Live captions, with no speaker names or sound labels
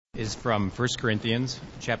Is from 1 Corinthians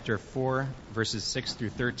chapter 4, verses 6 through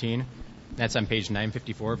 13. That's on page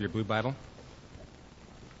 954 of your blue Bible.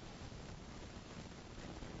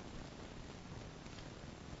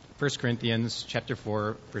 First Corinthians chapter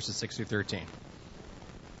 4, verses 6 through 13.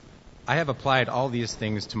 I have applied all these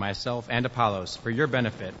things to myself and Apollos for your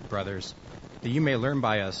benefit, brothers, that you may learn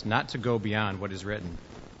by us not to go beyond what is written,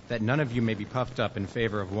 that none of you may be puffed up in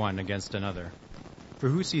favor of one against another. For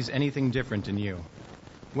who sees anything different in you?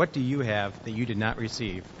 What do you have that you did not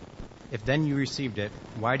receive? If then you received it,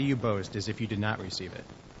 why do you boast as if you did not receive it?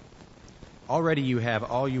 Already you have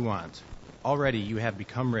all you want. Already you have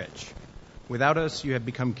become rich. Without us you have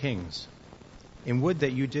become kings. And would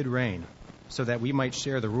that you did reign, so that we might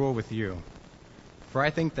share the rule with you. For I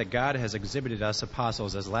think that God has exhibited us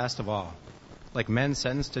apostles as last of all, like men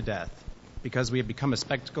sentenced to death, because we have become a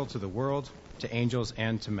spectacle to the world, to angels,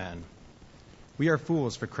 and to men. We are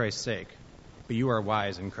fools for Christ's sake, but you are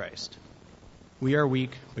wise in Christ. We are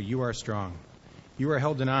weak, but you are strong. You are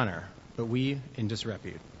held in honor, but we in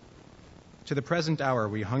disrepute. To the present hour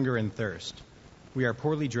we hunger and thirst. We are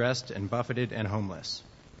poorly dressed and buffeted and homeless,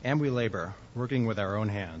 and we labor, working with our own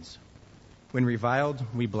hands. When reviled,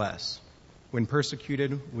 we bless. When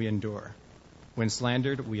persecuted, we endure. When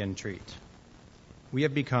slandered, we entreat. We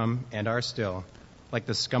have become, and are still, like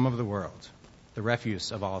the scum of the world, the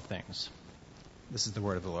refuse of all things. This is the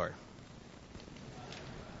word of the Lord.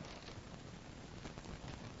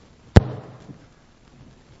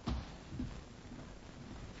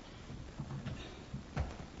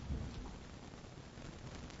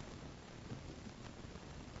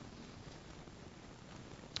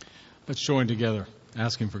 Let's join together,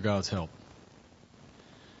 asking for God's help.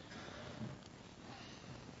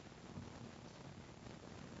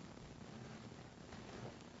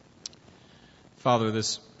 Father,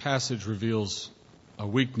 this passage reveals a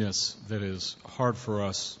weakness that is hard for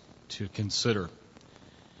us to consider.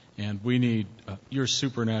 And we need your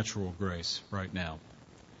supernatural grace right now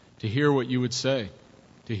to hear what you would say,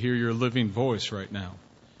 to hear your living voice right now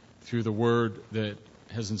through the word that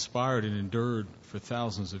has inspired and endured for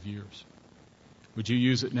thousands of years. Would you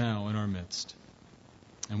use it now in our midst?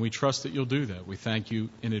 And we trust that you'll do that. We thank you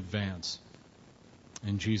in advance.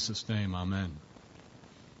 In Jesus' name, amen.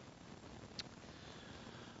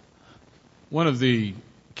 One of the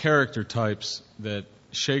character types that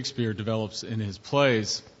Shakespeare develops in his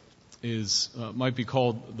plays might be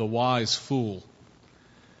called the wise fool.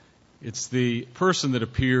 It's the person that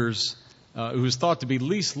appears who is thought to be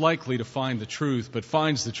least likely to find the truth, but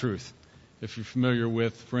finds the truth. If you're familiar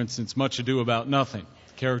with, for instance, Much Ado About Nothing,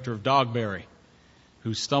 the character of Dogberry,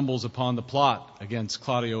 who stumbles upon the plot against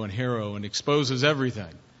Claudio and Hero and exposes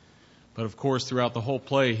everything. But of course, throughout the whole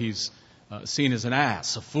play, he's seen as an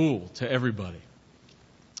ass, a fool to everybody.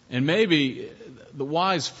 And maybe the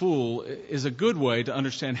wise fool is a good way to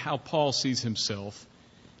understand how Paul sees himself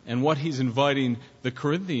and what he's inviting the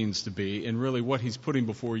Corinthians to be, and really what he's putting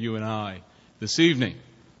before you and I this evening.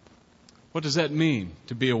 What does that mean,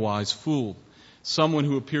 to be a wise fool? Someone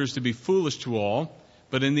who appears to be foolish to all,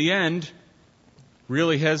 but in the end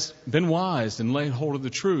really has been wise and laid hold of the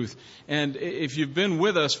truth. And if you've been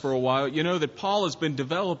with us for a while, you know that Paul has been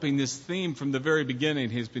developing this theme from the very beginning.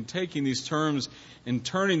 He's been taking these terms and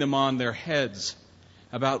turning them on their heads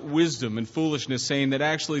about wisdom and foolishness, saying that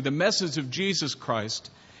actually the message of Jesus Christ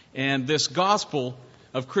and this gospel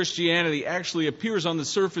of Christianity actually appears on the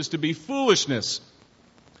surface to be foolishness.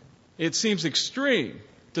 It seems extreme.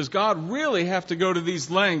 Does God really have to go to these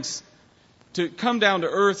lengths to come down to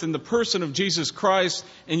earth in the person of Jesus Christ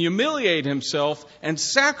and humiliate himself and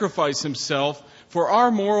sacrifice himself for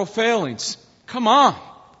our moral failings? Come on.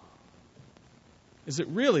 Is it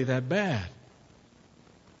really that bad?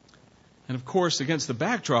 And of course, against the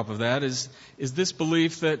backdrop of that is this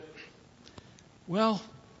belief that, well,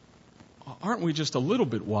 aren't we just a little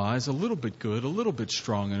bit wise, a little bit good, a little bit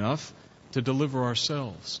strong enough to deliver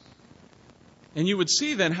ourselves? And you would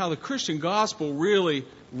see then how the Christian gospel really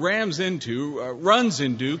runs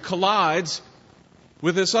into, collides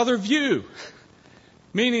with this other view.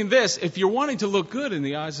 Meaning this, if you're wanting to look good in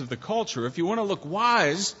the eyes of the culture, if you want to look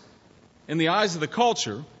wise in the eyes of the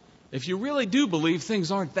culture, if you really do believe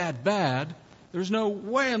things aren't that bad, there's no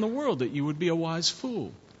way in the world that you would be a wise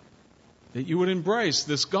fool, that you would embrace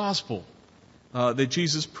this gospel that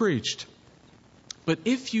Jesus preached. But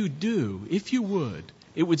if you do, if you would,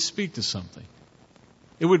 it would speak to something.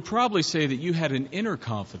 It would probably say that you had an inner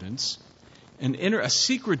confidence, a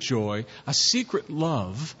secret joy, a secret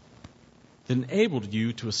love that enabled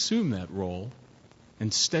you to assume that role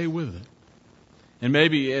and stay with it. And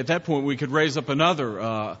maybe at that point we could raise up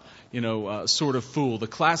another, sort of fool, the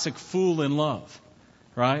classic fool in love.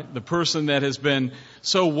 right? The person that has been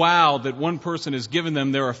so wowed that one person has given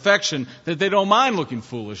them their affection that they don't mind looking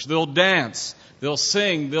foolish. They'll dance, they'll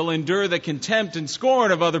sing, they'll endure the contempt and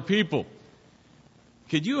scorn of other people.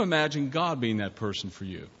 Could you imagine God being that person for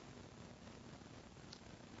you?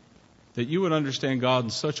 That you would understand God in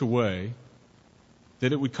such a way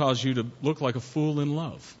that it would cause you to look like a fool in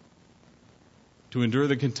love, to endure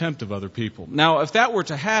the contempt of other people. Now, if that were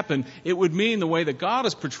to happen, it would mean the way that God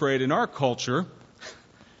is portrayed in our culture,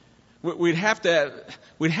 we'd have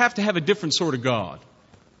to have a different sort of God.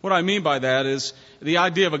 What I mean by that is the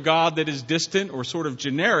idea of a God that is distant or sort of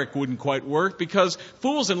generic wouldn't quite work, because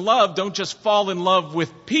fools in love don't just fall in love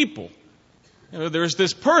with people. You know, there's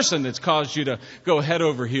this person that's caused you to go head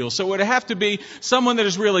over heels. So it would have to be someone that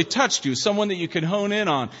has really touched you, someone that you can hone in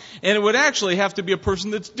on. And it would actually have to be a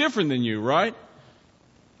person that's different than you, right?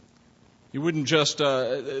 You wouldn't just,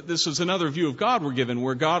 this is another view of God we're given,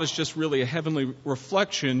 where God is just really a heavenly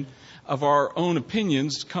reflection of our own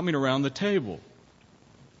opinions coming around the table,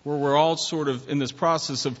 where we're all sort of in this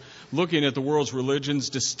process of looking at the world's religions,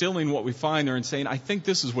 distilling what we find there and saying, I think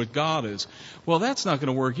this is what God is. Well, that's not going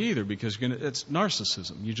to work either, because it's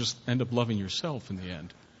narcissism. You just end up loving yourself in the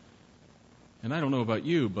end. And I don't know about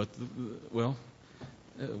you, but, well,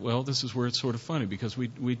 this is where it's sort of funny, because we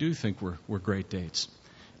do think we're great dates.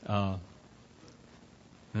 In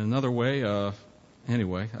another way,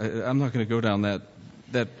 anyway, I'm not going to go down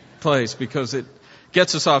that place, because it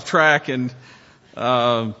gets us off track. And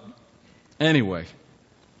anyway,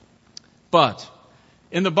 but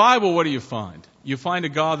in the Bible, what do you find? You find a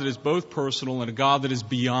God that is both personal and a God that is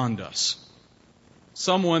beyond us.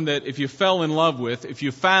 Someone that if you fell in love with, if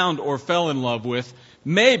you found or fell in love with,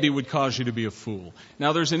 maybe would cause you to be a fool.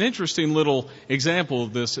 Now, there's an interesting little example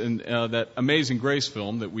of this in that Amazing Grace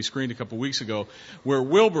film that we screened a couple weeks ago, where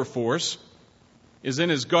Wilberforce is in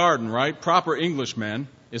his garden, right? Proper Englishman,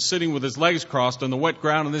 is sitting with his legs crossed on the wet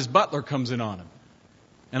ground, and his butler comes in on him.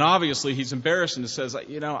 And obviously he's embarrassed and says,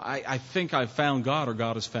 I think I've found God, or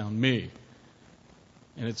God has found me.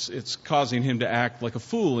 And it's causing him to act like a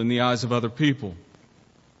fool in the eyes of other people.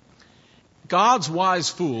 God's wise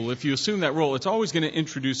fool, if you assume that role, it's always going to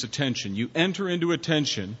introduce a tension. You enter into a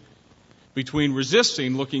tension between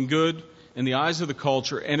resisting looking good in the eyes of the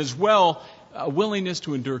culture, and as well a willingness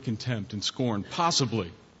to endure contempt and scorn,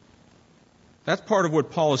 possibly. That's part of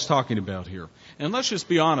what Paul is talking about here. And let's just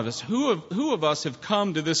be honest, who of us have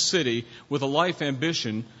come to this city with a life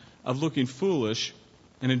ambition of looking foolish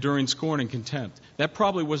and enduring scorn and contempt? That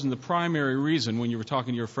probably wasn't the primary reason when you were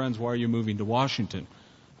talking to your friends, why are you moving to Washington?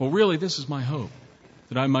 Well, really, this is my hope,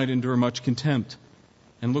 that I might endure much contempt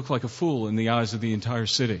and look like a fool in the eyes of the entire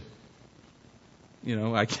city. You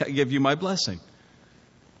know, I give you my blessing.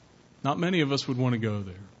 Not many of us would want to go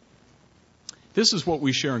there. This is what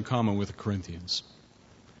we share in common with the Corinthians.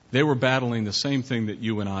 They were battling the same thing that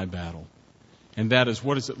you and I battle. And that is,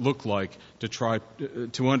 what does it look like to try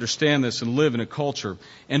to understand this and live in a culture?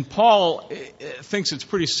 And Paul thinks it's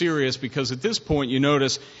pretty serious, because at this point, you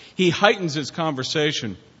notice, he heightens his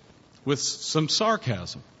conversation with some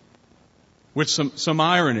sarcasm, with some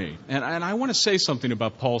irony. And I want to say something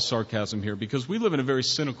about Paul's sarcasm here, because we live in a very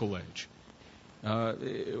cynical age.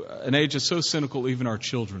 An age that's so cynical, even our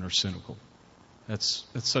children are cynical. That's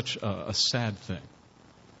such a sad thing.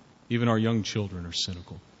 Even our young children are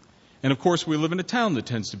cynical. And of course, we live in a town that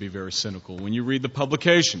tends to be very cynical when you read the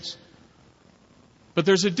publications. But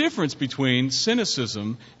there's a difference between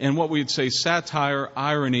cynicism and what we'd say satire,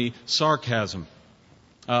 irony, sarcasm.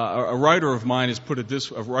 A friend of mine has put it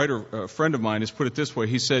this way.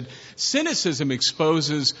 He said, cynicism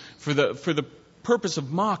exposes for the purpose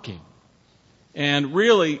of mocking and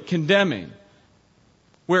really condemning,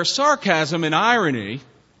 where sarcasm and irony,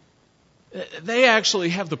 they actually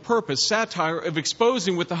have the purpose, satire, of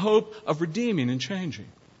exposing with the hope of redeeming and changing.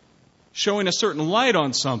 Showing a certain light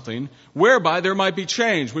on something whereby there might be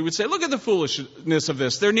change. We would say, look at the foolishness of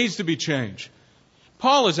this. There needs to be change.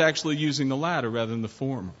 Paul is actually using the latter rather than the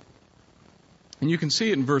former. And you can see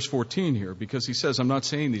it in verse 14 here, because he says, I'm not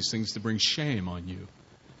saying these things to bring shame on you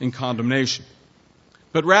and condemnation.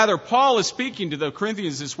 But rather, Paul is speaking to the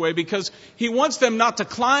Corinthians this way because he wants them not to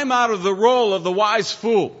climb out of the role of the wise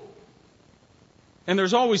fool. And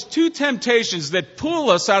there's always two temptations that pull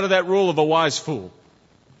us out of that role of a wise fool.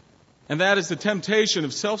 And that is the temptation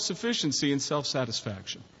of self-sufficiency and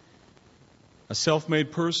self-satisfaction. A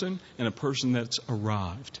self-made person and a person that's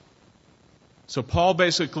arrived. So Paul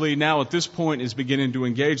basically now at this point is beginning to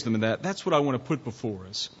engage them in that. That's what I want to put before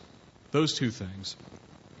us. Those two things.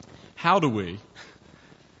 How do we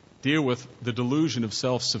deal with the delusion of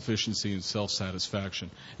self-sufficiency and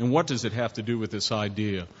self-satisfaction. And what does it have to do with this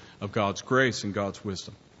idea of God's grace and God's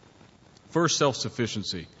wisdom? First,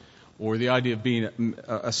 self-sufficiency, or the idea of being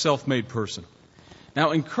a self-made person.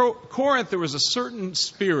 Now, in Corinth, there was a certain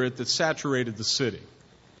spirit that saturated the city.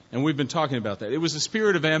 And we've been talking about that. It was a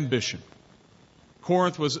spirit of ambition.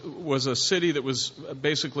 Corinth was a city that was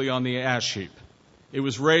basically on the ash heap. It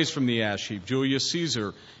was raised from the ash heap. Julius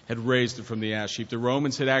Caesar had raised it from the ash heap. The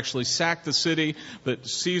Romans had actually sacked the city, but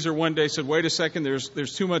Caesar one day said, wait a second,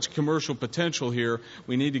 there's too much commercial potential here.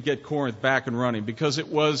 We need to get Corinth back and running, because it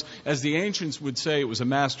was, as the ancients would say, it was a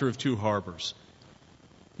master of two harbors.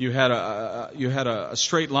 You had a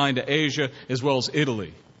straight line to Asia as well as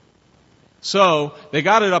Italy. So they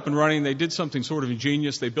got it up and running. They did something sort of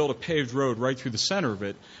ingenious. They built a paved road right through the center of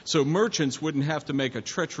it, so merchants wouldn't have to make a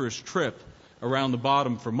treacherous trip around the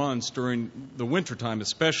bottom for months during the wintertime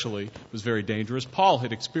especially. It was very dangerous. Paul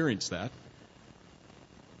had experienced that.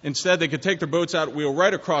 Instead, they could take their boats out, wheel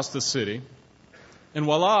right across the city, and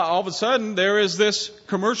voila, all of a sudden, there is this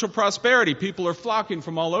commercial prosperity. People are flocking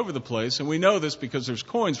from all over the place, and we know this because there's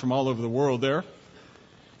coins from all over the world there.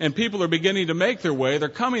 And people are beginning to make their way. They're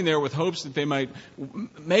coming there with hopes that they might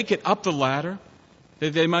make it up the ladder,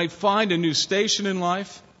 that they might find a new station in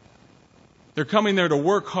life. They're coming there to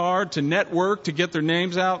work hard, to network, to get their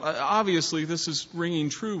names out. Obviously, this is ringing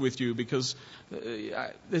true with you, because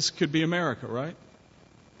this could be America, right?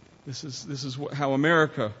 This is how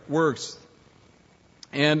America works.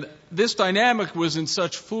 And this dynamic was in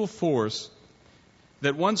such full force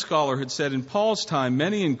that one scholar had said, in Paul's time,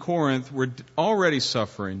 many in Corinth were already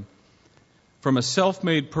suffering from a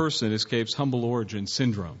self-made person escapes humble origin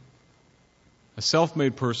syndrome. A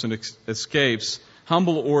self-made person escapes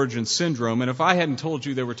humble origin syndrome. And if I hadn't told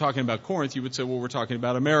you they were talking about Corinth, you would say, well, we're talking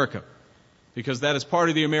about America. Because that is part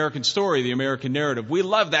of the American story, the American narrative. We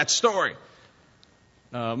love that story.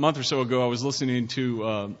 A month or so ago, I was listening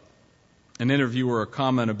to an interview or a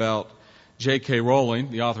comment about J.K. Rowling,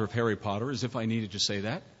 the author of Harry Potter, as if I needed to say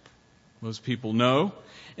that. Most people know.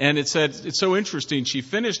 And it said, it's so interesting, she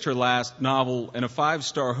finished her last novel in a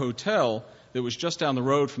 5-star hotel that was just down the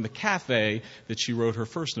road from the cafe that she wrote her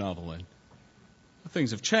first novel in. Things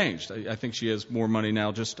have changed. I think she has more money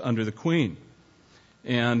now just under the Queen.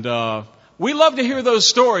 And we love to hear those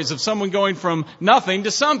stories of someone going from nothing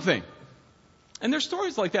to something. And there's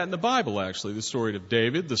stories like that in the Bible, actually. The story of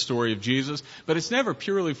David, the story of Jesus. But it's never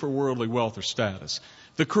purely for worldly wealth or status.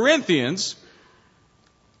 The Corinthians,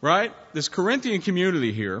 right? This Corinthian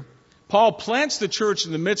community here, Paul plants the church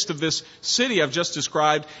in the midst of this city I've just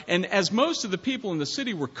described. And as most of the people in the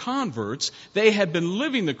city were converts, they had been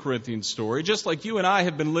living the Corinthian story, just like you and I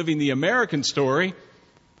have been living the American story.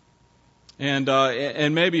 And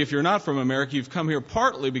maybe if you're not from America, you've come here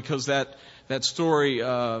partly because that story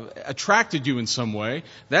attracted you in some way.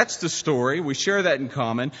 That's the story. We share that in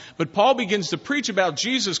common. But Paul begins to preach about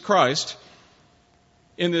Jesus Christ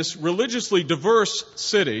in this religiously diverse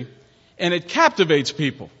city, and it captivates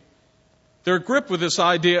people. They're gripped with this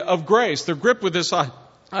idea of grace. They're gripped with this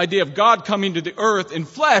idea of God coming to the earth in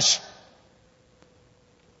flesh.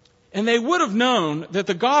 And they would have known that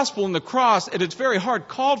the gospel and the cross at its very heart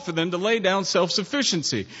called for them to lay down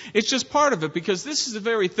self-sufficiency. It's just part of it, because this is the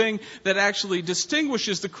very thing that actually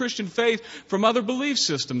distinguishes the Christian faith from other belief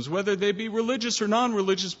systems, whether they be religious or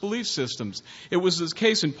non-religious belief systems. It was the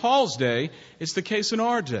case in Paul's day. It's the case in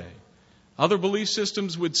our day. Other belief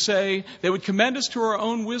systems would say they would commend us to our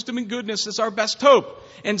own wisdom and goodness as our best hope.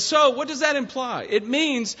 And so, what does that imply? It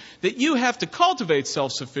means that you have to cultivate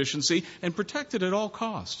self-sufficiency and protect it at all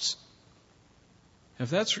costs. If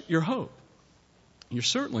that's your hope, you're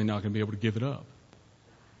certainly not going to be able to give it up.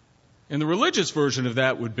 And the religious version of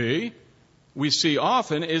that would be, we see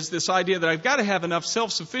often, is this idea that I've got to have enough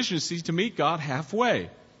self-sufficiency to meet God halfway,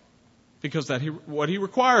 because that's what He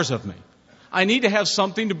requires of me. I need to have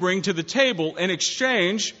something to bring to the table in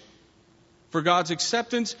exchange for God's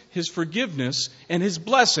acceptance, His forgiveness, and His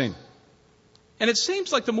blessing. And it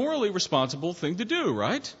seems like the morally responsible thing to do,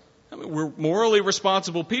 right? I mean, we're morally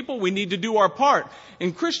responsible people. We need to do our part.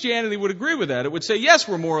 And Christianity would agree with that. It would say, yes,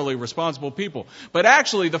 we're morally responsible people. But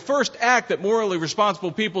actually, the first act that morally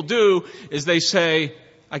responsible people do is they say,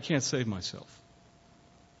 I can't save myself.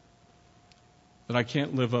 That I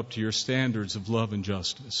can't live up to your standards of love and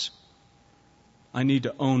justice. I need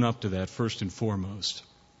to own up to that first and foremost.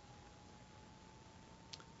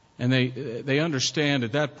 And they understand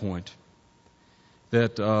at that point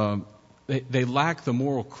that they lack the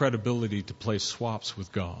moral credibility to play swaps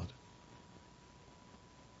with God,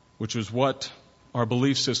 which is what our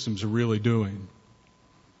belief systems are really doing.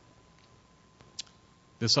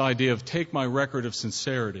 This idea of take my record of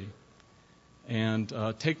sincerity and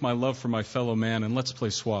take my love for my fellow man and let's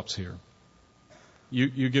play swaps here.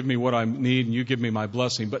 You give me what I need and you give me my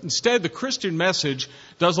blessing. But instead, the Christian message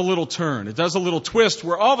does a little turn. It does a little twist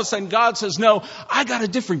where all of a sudden God says, no, I got a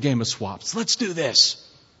different game of swaps. Let's do this.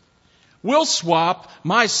 We'll swap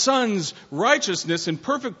my son's righteousness and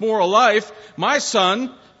perfect moral life. My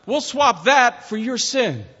son, we'll swap that for your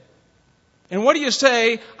sin. And what do you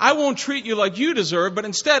say? I won't treat you like you deserve, but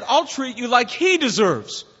instead I'll treat you like he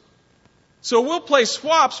deserves. So we'll play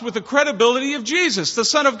swaps with the credibility of Jesus, the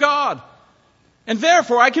Son of God. And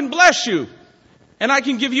therefore I can bless you. And I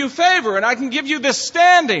can give you favor. And I can give you this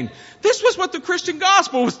standing. This was what the Christian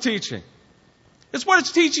gospel was teaching. It's what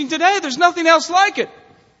it's teaching today. There's nothing else like it.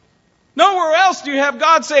 Nowhere else do you have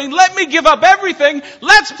God saying, let me give up everything.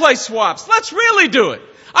 Let's play swaps. Let's really do it.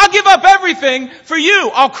 I'll give up everything for you.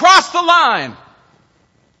 I'll cross the line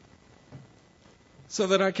so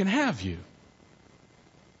that I can have you.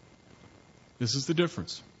 This is the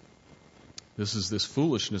difference. This is this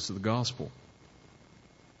foolishness of the gospel.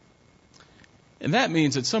 And that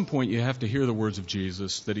means at some point you have to hear the words of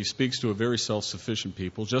Jesus, that he speaks to a very self-sufficient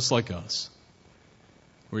people, just like us.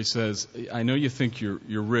 Where he says, I know you think you're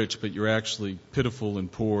rich, but you're actually pitiful and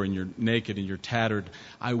poor, and you're naked and you're tattered.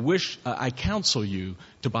 I counsel you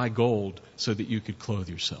to buy gold so that you could clothe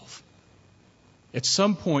yourself. At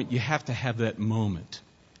some point you have to have that moment.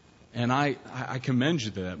 And I commend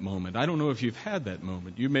you to that moment. I don't know if you've had that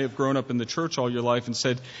moment. You may have grown up in the church all your life and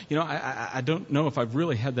said, I don't know if I've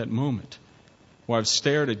really had that moment where I've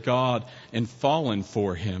stared at God and fallen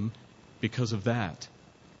for him because of that.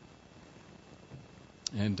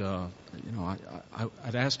 And,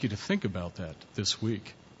 I'd ask you to think about that this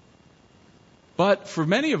week. But for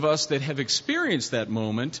many of us that have experienced that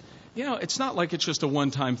moment, it's not like it's just a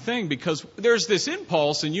one-time thing, because there's this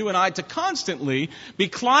impulse in you and I to constantly be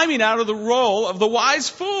climbing out of the role of the wise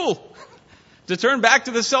fool, to turn back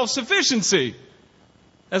to the self-sufficiency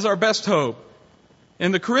as our best hope.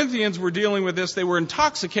 And the Corinthians were dealing with this. They were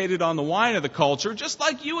intoxicated on the wine of the culture, just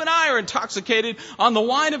like you and I are intoxicated on the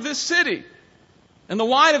wine of this city. And the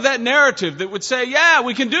wine of that narrative that would say, yeah,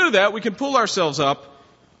 we can do that, we can pull ourselves up.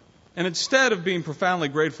 And instead of being profoundly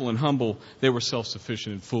grateful and humble, they were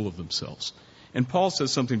self-sufficient and full of themselves. And Paul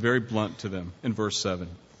says something very blunt to them in verse 7.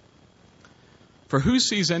 For who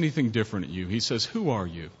sees anything different at you? He says, who are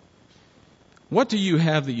you? What do you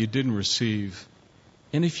have that you didn't receive?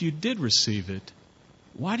 And if you did receive it,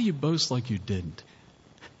 why do you boast like you didn't?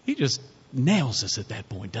 He just nails us at that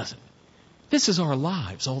point, doesn't he? This is our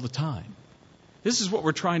lives all the time. This is what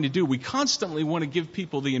we're trying to do. We constantly want to give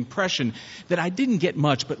people the impression that I didn't get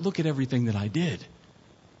much, but look at everything that I did.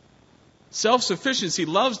 Self-sufficiency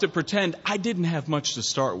loves to pretend I didn't have much to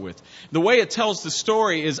start with. The way it tells the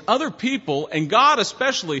story is other people, and God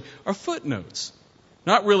especially, are footnotes.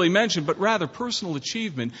 Not really mentioned, but rather personal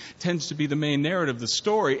achievement tends to be the main narrative of the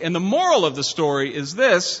story. And the moral of the story is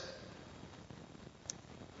this.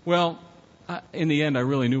 Well, in the end, I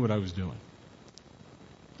really knew what I was doing.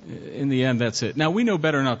 In the end, that's it. Now, we know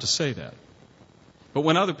better not to say that. But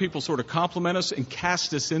when other people sort of compliment us and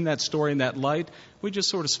cast us in that story in that light, we just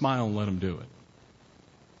sort of smile and let them do it.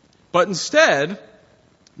 But instead,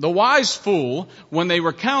 the wise fool, when they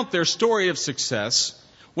recount their story of success,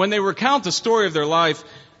 when they recount the story of their life,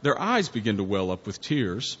 their eyes begin to well up with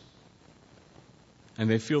tears. And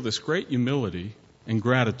they feel this great humility and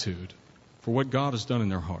gratitude for what God has done in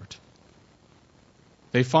their heart.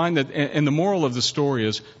 They find that, and the moral of the story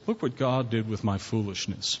is, look what God did with my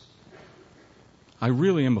foolishness. I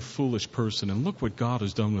really am a foolish person, and look what God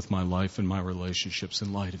has done with my life and my relationships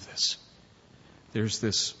in light of this. There's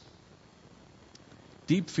this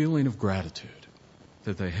deep feeling of gratitude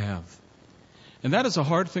that they have. And that is a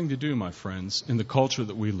hard thing to do, my friends, in the culture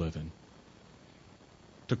that we live in.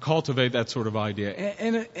 To cultivate that sort of idea.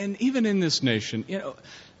 And even in this nation,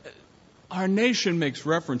 our nation makes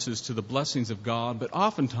references to the blessings of God, but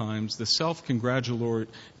oftentimes the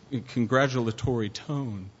self-congratulatory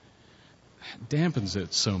tone dampens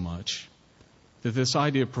it so much that this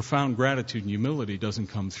idea of profound gratitude and humility doesn't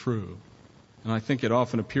come through. And I think it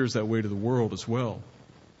often appears that way to the world as well.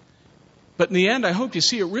 But in the end, I hope you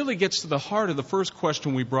see it really gets to the heart of the first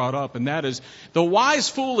question we brought up, and that is, the wise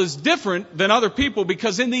fool is different than other people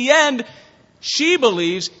because in the end, he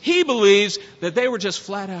believes that they were just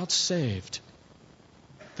flat out saved,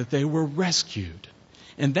 that they were rescued.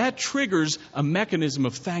 And that triggers a mechanism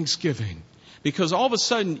of thanksgiving, because all of a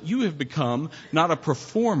sudden you have become not a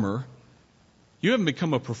performer. You haven't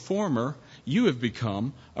become a performer. You have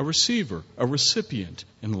become a receiver, a recipient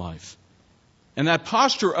in life. And that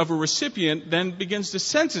posture of a recipient then begins to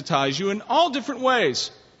sensitize you in all different ways.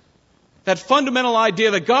 That fundamental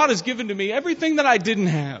idea that God has given to me everything that I didn't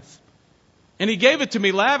have. And He gave it to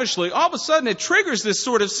me lavishly. All of a sudden it triggers this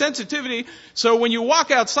sort of sensitivity. So when you walk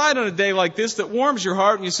outside on a day like this that warms your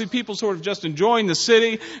heart and you see people sort of just enjoying the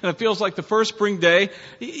city and it feels like the first spring day,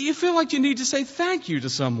 you feel like you need to say thank you to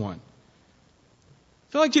someone.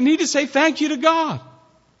 You feel like you need to say thank you to God.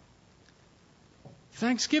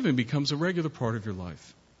 Thanksgiving becomes a regular part of your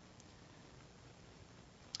life.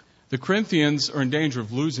 The Corinthians are in danger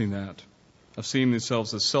of losing that, of seeing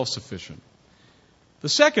themselves as self-sufficient. The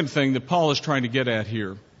second thing that Paul is trying to get at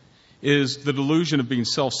here is the delusion of being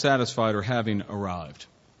self-satisfied or having arrived.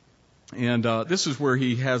 And this is where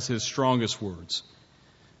he has his strongest words.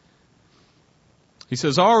 He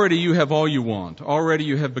says, already you have all you want. Already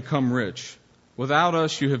you have become rich. Without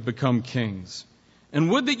us you have become kings. And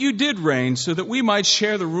would that you did reign so that we might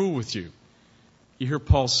share the rule with you. You hear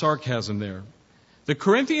Paul's sarcasm there. The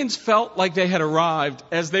Corinthians felt like they had arrived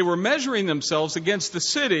as they were measuring themselves against the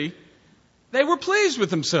city. They were pleased with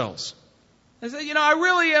themselves. They said, I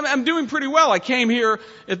really am doing pretty well. I came here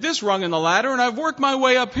at this rung in the ladder and I've worked my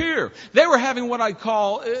way up here. They were having what I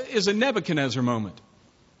call is a Nebuchadnezzar moment.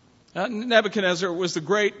 Nebuchadnezzar was the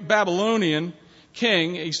great Babylonian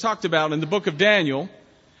king he's talked about in the book of Daniel.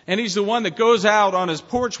 And he's the one that goes out on his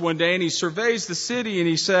porch one day and he surveys the city and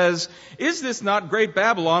he says, is this not great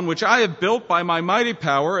Babylon, which I have built by my mighty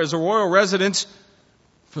power as a royal residence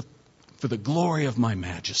for the glory of my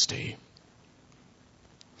majesty?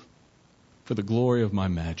 For the glory of my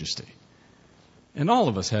majesty. And all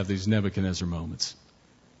of us have these Nebuchadnezzar moments.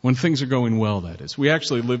 When things are going well, that is. We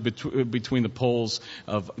actually live between the poles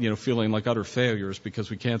of, feeling like utter failures because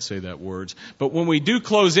we can't say that words. But when we do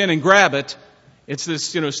close in and grab it, it's this,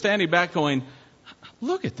 standing back going,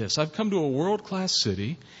 look at this. I've come to a world-class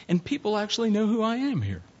city and people actually know who I am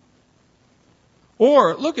here.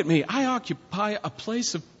 Or, look at me. I occupy a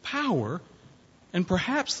place of power and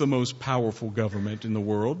perhaps the most powerful government in the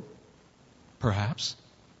world. Perhaps.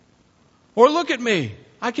 Or look at me.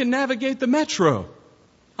 I can navigate the metro.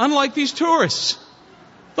 Unlike these tourists.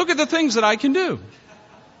 Look at the things that I can do.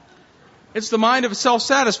 It's the mind of a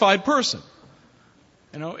self-satisfied person.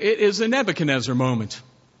 It is a Nebuchadnezzar moment.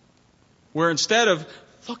 Where instead of,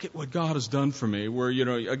 look at what God has done for me, where,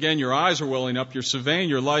 again, your eyes are welling up, you're surveying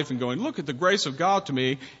your life and going, look at the grace of God to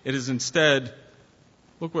me. It is instead,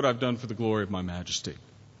 look what I've done for the glory of my majesty.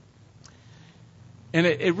 And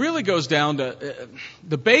it really goes down to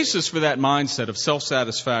the basis for that mindset of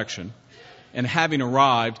self-satisfaction and having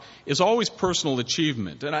arrived is always personal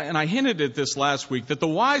achievement. And I hinted at this last week, that the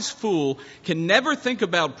wise fool can never think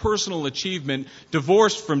about personal achievement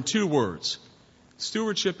divorced from two words,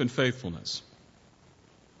 stewardship and faithfulness.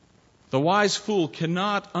 The wise fool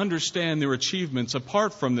cannot understand their achievements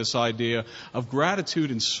apart from this idea of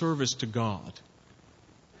gratitude and service to God.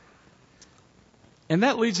 And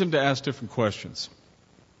that leads him to ask different questions.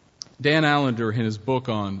 Dan Allender, in his book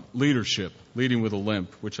on leadership, Leading with a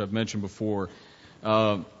Limp, which I've mentioned before,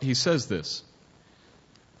 he says this.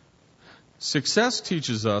 Success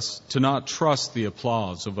teaches us to not trust the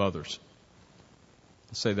applause of others.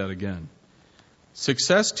 I'll say that again.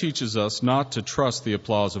 Success teaches us not to trust the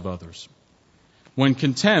applause of others. When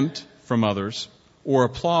contempt from others or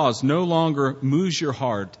applause no longer moves your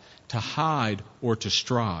heart to hide or to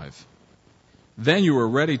strive, then you are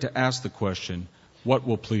ready to ask the question, what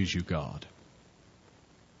will please you, God?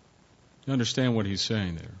 You understand what he's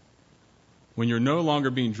saying there? When you're no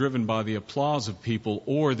longer being driven by the applause of people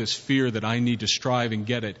or this fear that I need to strive and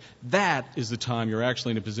get it, that is the time you're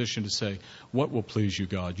actually in a position to say, what will please you,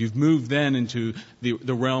 God? You've moved then into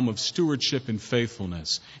the realm of stewardship and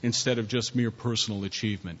faithfulness instead of just mere personal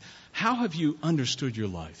achievement. How have you understood your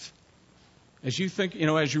life? As you think,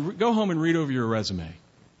 as you go home and read over your resume,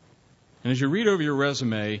 and as you read over your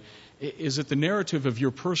resume, is it the narrative of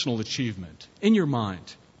your personal achievement in your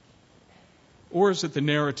mind? Or is it the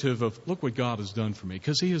narrative of, look what God has done for me?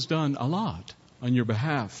 Because He has done a lot on your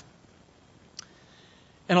behalf.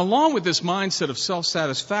 And along with this mindset of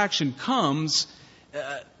self-satisfaction comes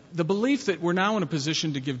the belief that we're now in a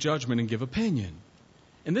position to give judgment and give opinion.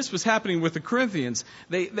 And this was happening with the Corinthians.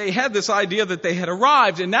 They had this idea that they had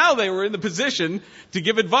arrived, and now they were in the position to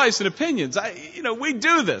give advice and opinions. We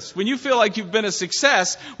do this. When you feel like you've been a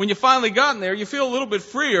success, when you finally gotten there, you feel a little bit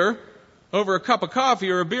freer over a cup of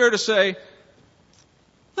coffee or a beer to say,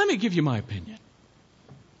 let me give you my opinion.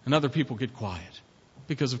 And other people get quiet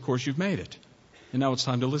because, of course, you've made it. And now it's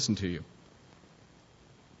time to listen to you.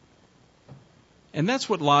 And that's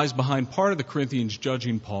what lies behind part of the Corinthians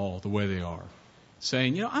judging Paul the way they are.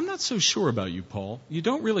 saying, I'm not so sure about you, Paul. You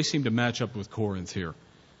don't really seem to match up with Corinth here.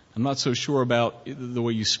 I'm not so sure about the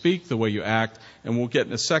way you speak, the way you act, and we'll get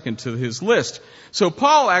in a second to his list. So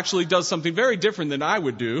Paul actually does something very different than I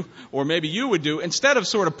would do, or maybe you would do. Instead of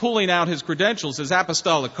sort of pulling out his credentials, his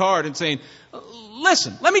apostolic card, and saying,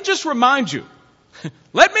 listen, let me just remind you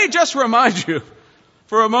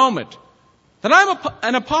for a moment that I'm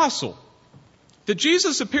an apostle, that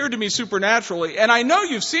Jesus appeared to me supernaturally, and I know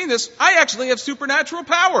you've seen this. I actually have supernatural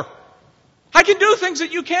power. I can do things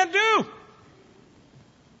that you can't do.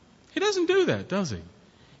 He doesn't do that, does he?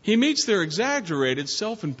 He meets their exaggerated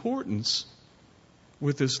self-importance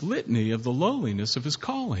with this litany of the lowliness of his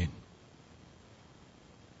calling.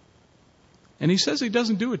 And he says he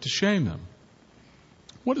doesn't do it to shame them.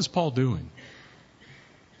 What is Paul doing?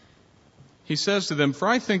 He says to them, "For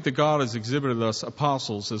I think that God has exhibited us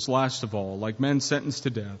apostles as last of all, like men sentenced to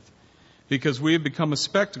death, because we have become a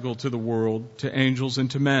spectacle to the world, to angels, and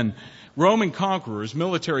to men." Roman conquerors,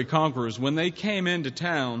 military conquerors, when they came into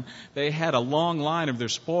town, they had a long line of their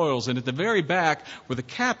spoils, and at the very back were the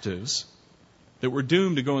captives that were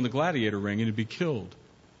doomed to go in the gladiator ring and to be killed.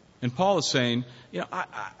 And Paul is saying,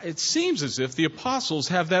 it seems as if the apostles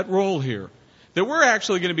have that role here, that we're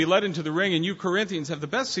actually going to be led into the ring, and you Corinthians have the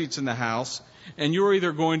best seats in the house, and you're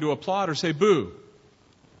either going to applaud or say boo.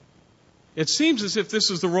 It seems as if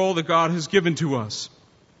this is the role that God has given to us.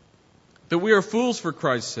 That we are fools for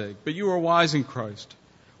Christ's sake, but you are wise in Christ.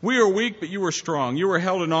 We are weak, but you are strong. You are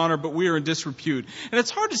held in honor, but we are in disrepute. And it's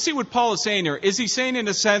hard to see what Paul is saying here. Is he saying in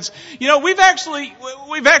a sense, we've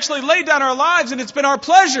actually laid down our lives, and it's been our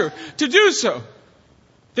pleasure to do so,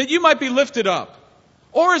 that you might be lifted up?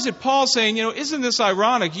 Or is it Paul saying, isn't this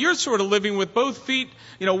ironic? You're sort of living with both feet,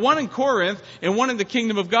 one in Corinth and one in the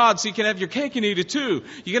kingdom of God, so you can have your cake and eat it too.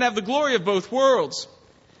 You can have the glory of both worlds.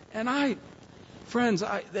 And friends,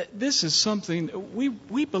 this is something,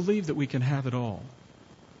 we believe that we can have it all.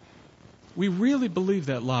 We really believe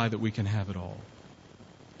that lie that we can have it all.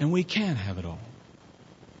 And we can have it all.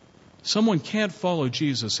 Someone can't follow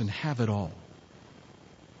Jesus and have it all.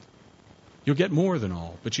 You'll get more than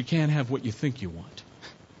all, but you can't have what you think you want.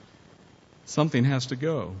 Something has to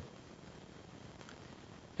go.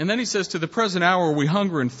 And then he says, to the present hour we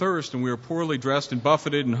hunger and thirst, and we are poorly dressed and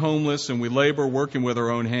buffeted and homeless, and we labor working with our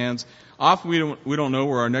own hands. Often we don't know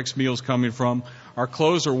where our next meal is coming from. Our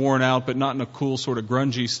clothes are worn out, but not in a cool sort of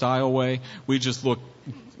grungy style way. We just look,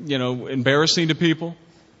 embarrassing to people.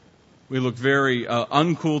 We look very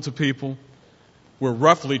uncool to people. We're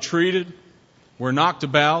roughly treated. We're knocked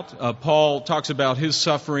about. Paul talks about his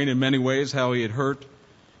suffering in many ways, how he had hurt.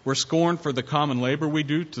 We're scorned for the common labor we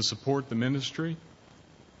do to support the ministry.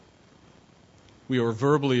 We are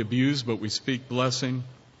verbally abused, but we speak blessing.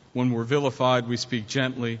 When we're vilified, we speak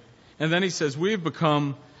gently. And then he says, we have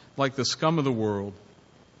become like the scum of the world,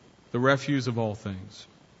 the refuse of all things.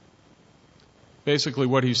 Basically,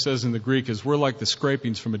 what he says in the Greek is, we're like the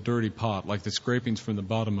scrapings from a dirty pot, like the scrapings from the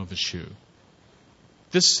bottom of a shoe.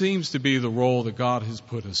 This seems to be the role that God has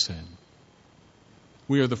put us in.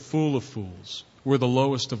 We are the fool of fools. We're the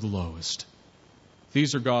lowest of the lowest.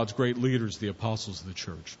 These are God's great leaders, the apostles of the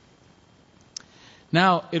church.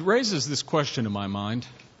 Now, it raises this question in my mind.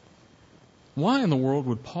 Why in the world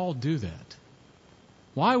would Paul do that?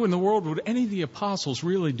 Why in the world would any of the apostles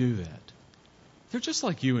really do that? They're just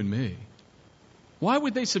like you and me. Why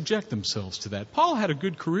would they subject themselves to that? Paul had a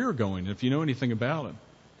good career going, if you know anything about him.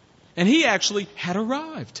 And he actually had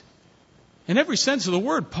arrived. In every sense of the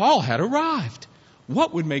word, Paul had arrived.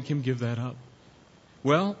 What would make him give that up?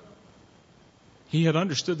 Well, he had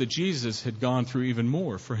understood that Jesus had gone through even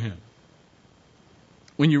more for him.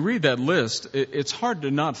 When you read that list, it's hard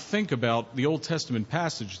to not think about the Old Testament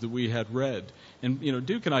passage that we had read. And,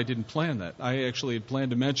 Duke and I didn't plan that. I actually had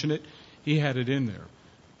planned to mention it. He had it in there.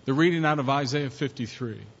 The reading out of Isaiah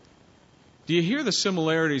 53. Do you hear the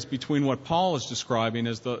similarities between what Paul is describing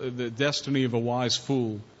as the destiny of a wise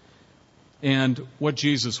fool and what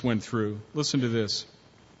Jesus went through? Listen to this.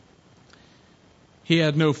 He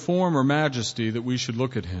had no form or majesty that we should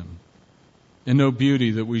look at him, and no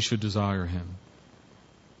beauty that we should desire him.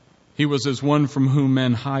 He was as one from whom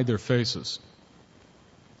men hide their faces.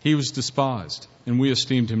 He was despised, and we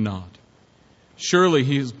esteemed him not. Surely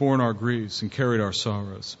he has borne our griefs and carried our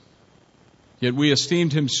sorrows. Yet we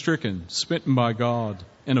esteemed him stricken, smitten by God,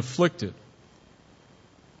 and afflicted.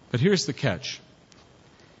 But here's the catch.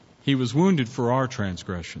 He was wounded for our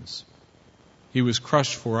transgressions. He was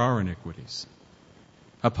crushed for our iniquities.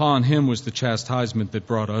 Upon him was the chastisement that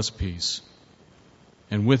brought us peace.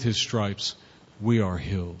 And with his stripes we are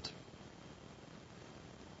healed.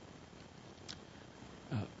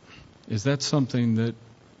 Is that something that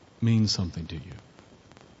means something to you?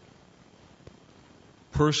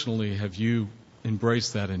 personally have you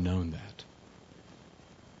embraced that and known that?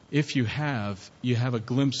 If you have a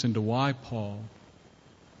glimpse into why Paul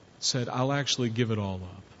said, I'll actually give it all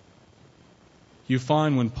up. You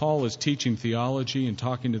find when Paul is teaching theology and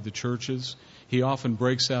talking to the churches, he often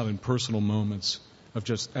breaks out in personal moments of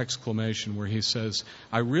just exclamation where he says,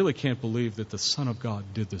 I really can't believe that the Son of God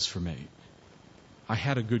did this for me. I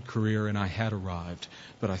had a good career and I had arrived,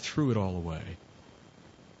 but I threw it all away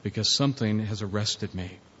because something has arrested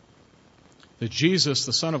me. That Jesus,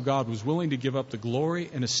 the Son of God, was willing to give up the glory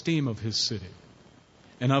and esteem of his city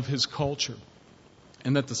and of his culture.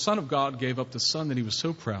 And that the Son of God gave up the Son that he was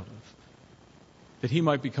so proud of, that he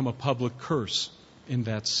might become a public curse in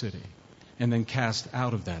that city and then cast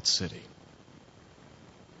out of that city.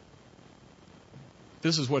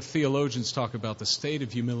 This is what theologians talk about, the state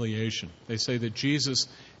of humiliation. They say that Jesus,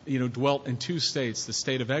 dwelt in two states, the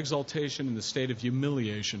state of exaltation and the state of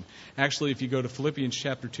humiliation. Actually, if you go to Philippians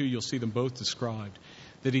chapter 2, you'll see them both described.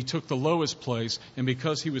 That he took the lowest place, and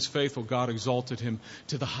because he was faithful, God exalted him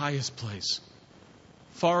to the highest place.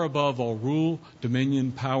 Far above all rule,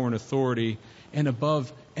 dominion, power, and authority, and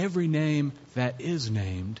above every name that is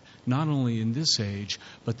named, not only in this age,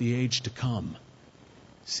 but the age to come.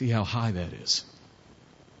 See how high that is.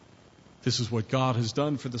 This is what God has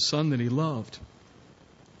done for the Son that he loved.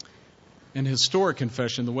 An historic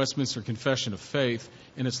confession, the Westminster Confession of Faith,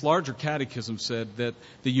 in its larger catechism said that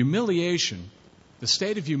the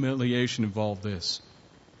state of humiliation involved this,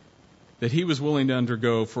 that he was willing to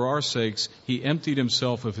undergo for our sakes. He emptied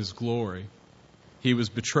himself of his glory. He was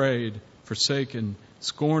betrayed, forsaken,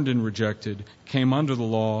 scorned and rejected, came under the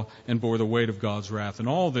law, and bore the weight of God's wrath. And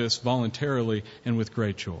all this voluntarily and with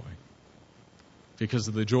great joy, because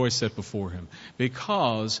of the joy set before him,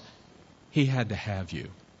 because he had to have you,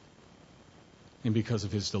 and because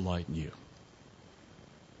of his delight in you.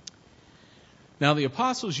 Now, the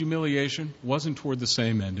apostles' humiliation wasn't toward the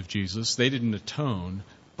same end of Jesus. They didn't atone,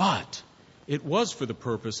 but it was for the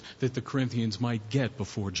purpose that the Corinthians might get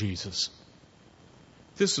before Jesus.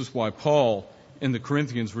 This is why Paul and the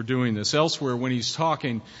Corinthians were doing this. Elsewhere, when he's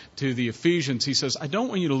talking to the Ephesians, he says, I don't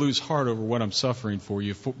want you to lose heart over what I'm suffering for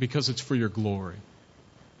you, because it's for your glory.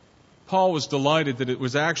 Paul was delighted that it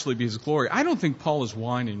was actually his glory. I don't think Paul is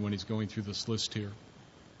whining when he's going through this list here.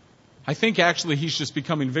 I think actually he's just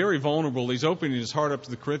becoming very vulnerable. He's opening his heart up to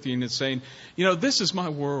the Corinthians and saying, this is my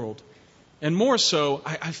world. And more so,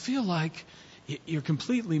 I feel like you're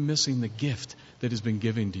completely missing the gift that has been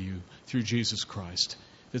given to you through Jesus Christ,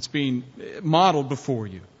 that's being modeled before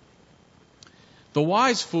you. The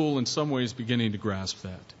wise fool in some ways is beginning to grasp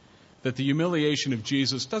that the humiliation of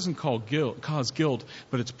Jesus doesn't cause guilt,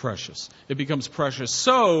 but it's precious. It becomes precious.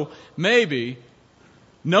 So maybe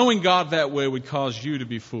knowing God that way would cause you to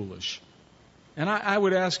be foolish. And I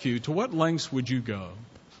would ask you, to what lengths would you go?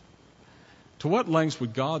 To what lengths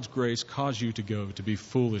would God's grace cause you to go to be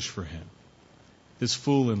foolish for him? This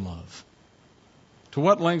fool in love. To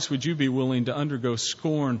what lengths would you be willing to undergo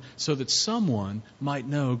scorn so that someone might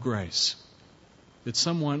know grace? That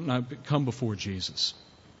someone might come before Jesus?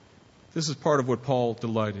 This is part of what Paul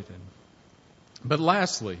delighted in. But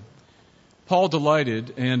lastly, Paul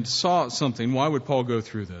delighted and saw something. Why would Paul go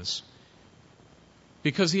through this?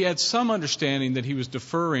 Because he had some understanding that he was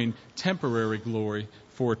deferring temporary glory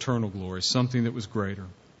for eternal glory, something that was greater.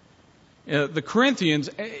 The Corinthians,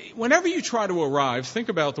 whenever you try to arrive, think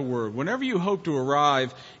about the word. Whenever you hope to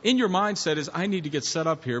arrive, in your mindset is, I need to get set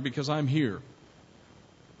up here because I'm here.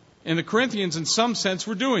 And the Corinthians, in some sense,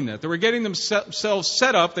 were doing that. They were getting themselves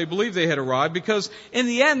set up. They believed they had arrived because, in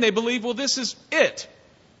the end, they believed, well, this is it.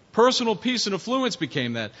 Personal peace and affluence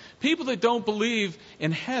became that. People that don't believe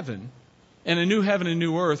in heaven and a new heaven and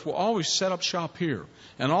new earth will always set up shop here.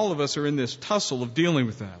 And all of us are in this tussle of dealing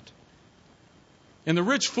with that. And the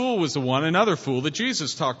rich fool was the one, another fool that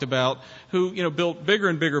Jesus talked about, who, built bigger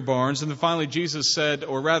and bigger barns. And then finally Jesus said,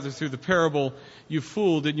 or rather through the parable, you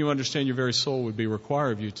fool, didn't you understand your very soul would be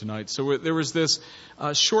required of you tonight? So there was this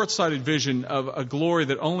short-sighted vision of a glory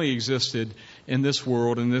that only existed in this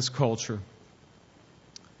world, in this culture.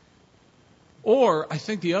 Or I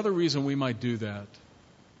think the other reason we might do that,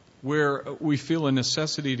 where we feel a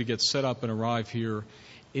necessity to get set up and arrive here,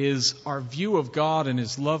 is our view of God and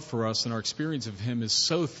his love for us and our experience of him is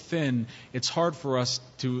so thin, it's hard for us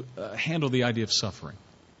to handle the idea of suffering.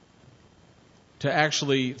 To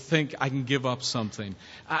actually think I can give up something.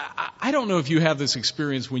 I don't know if you have this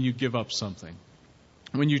experience when you give up something,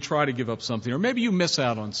 when you try to give up something, or maybe you miss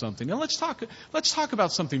out on something. Now let's talk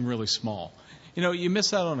about something really small. You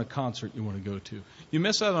miss out on a concert you want to go to. You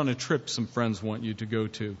miss out on a trip some friends want you to go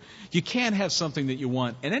to. You can't have something that you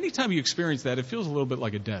want. And anytime you experience that, it feels a little bit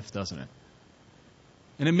like a death, doesn't it?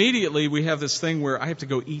 And immediately we have this thing where I have to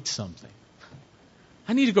go eat something.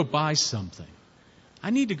 I need to go buy something.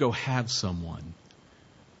 I need to go have someone.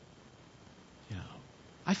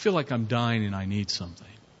 I feel like I'm dying and I need something.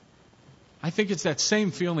 I think it's that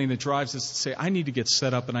same feeling that drives us to say, I need to get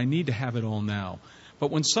set up and I need to have it all now.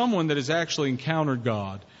 But when someone that has actually encountered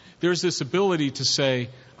God, there's this ability to say,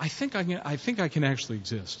 I think I can actually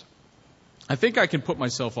exist. I think I can put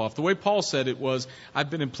myself off. The way Paul said it was, I've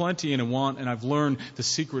been in plenty and in want, and I've learned the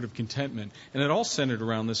secret of contentment. And it all centered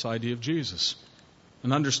around this idea of Jesus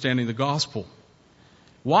and understanding the gospel.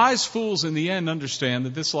 Wise fools in the end understand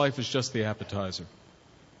that this life is just the appetizer.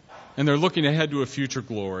 And they're looking ahead to a future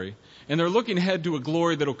glory. And they're looking ahead to a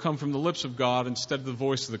glory that will come from the lips of God instead of the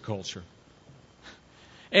voice of the culture.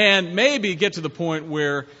 And maybe get to the point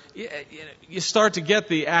where you start to get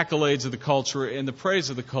the accolades of the culture and the praise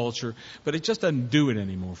of the culture, but it just doesn't do it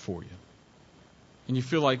anymore for you. And you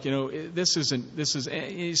feel like, this is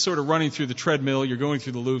you're sort of running through the treadmill, you're going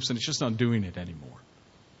through the loops, and it's just not doing it anymore.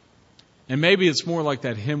 And maybe it's more like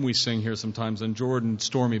that hymn we sing here sometimes on Jordan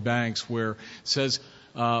Stormy Banks, where it says,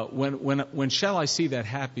 when shall I see that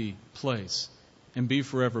happy place and be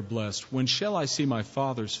forever blessed? When shall I see my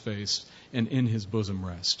Father's face and in His bosom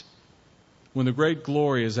rest? When the great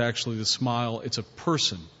glory is actually the smile, it's a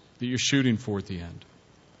person that you're shooting for at the end.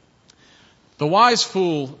 The wise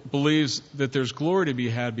fool believes that there's glory to be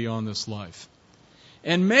had beyond this life,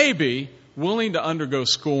 and maybe willing to undergo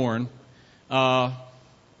scorn and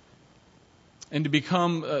to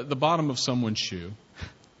become the bottom of someone's shoe,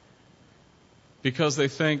 because they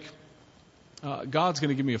think, God's going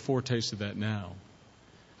to give me a foretaste of that now.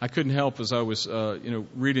 I couldn't help as I was,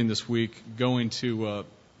 reading this week, going to,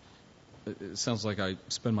 it sounds like I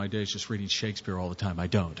spend my days just reading Shakespeare all the time. I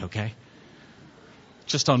don't, okay?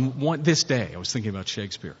 Just on this day, I was thinking about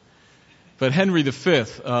Shakespeare. But Henry V,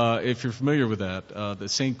 if you're familiar with that, the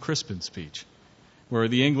St. Crispin speech, where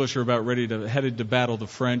the English are about headed to battle the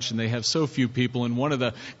French, and they have so few people, and one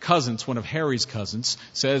of Harry's cousins,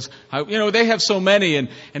 says, they have so many, and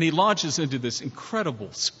he launches into this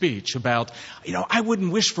incredible speech about, I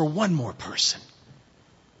wouldn't wish for one more person,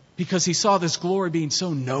 because he saw this glory being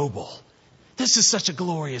so noble. This is such a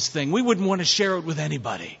glorious thing. We wouldn't want to share it with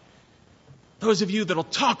anybody. Those of you that'll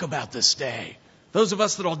talk about this day, those of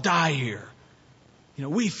us that'll die here,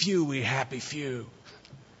 we few, we happy few.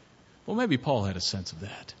 Well, maybe Paul had a sense of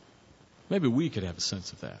that. Maybe we could have a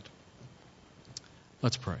sense of that.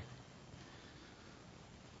 Let's pray.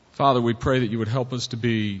 Father, we pray that you would help us to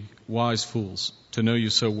be wise fools, to know you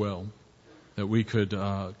so well, that we could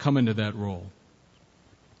come into that role.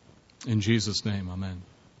 In Jesus' name, amen.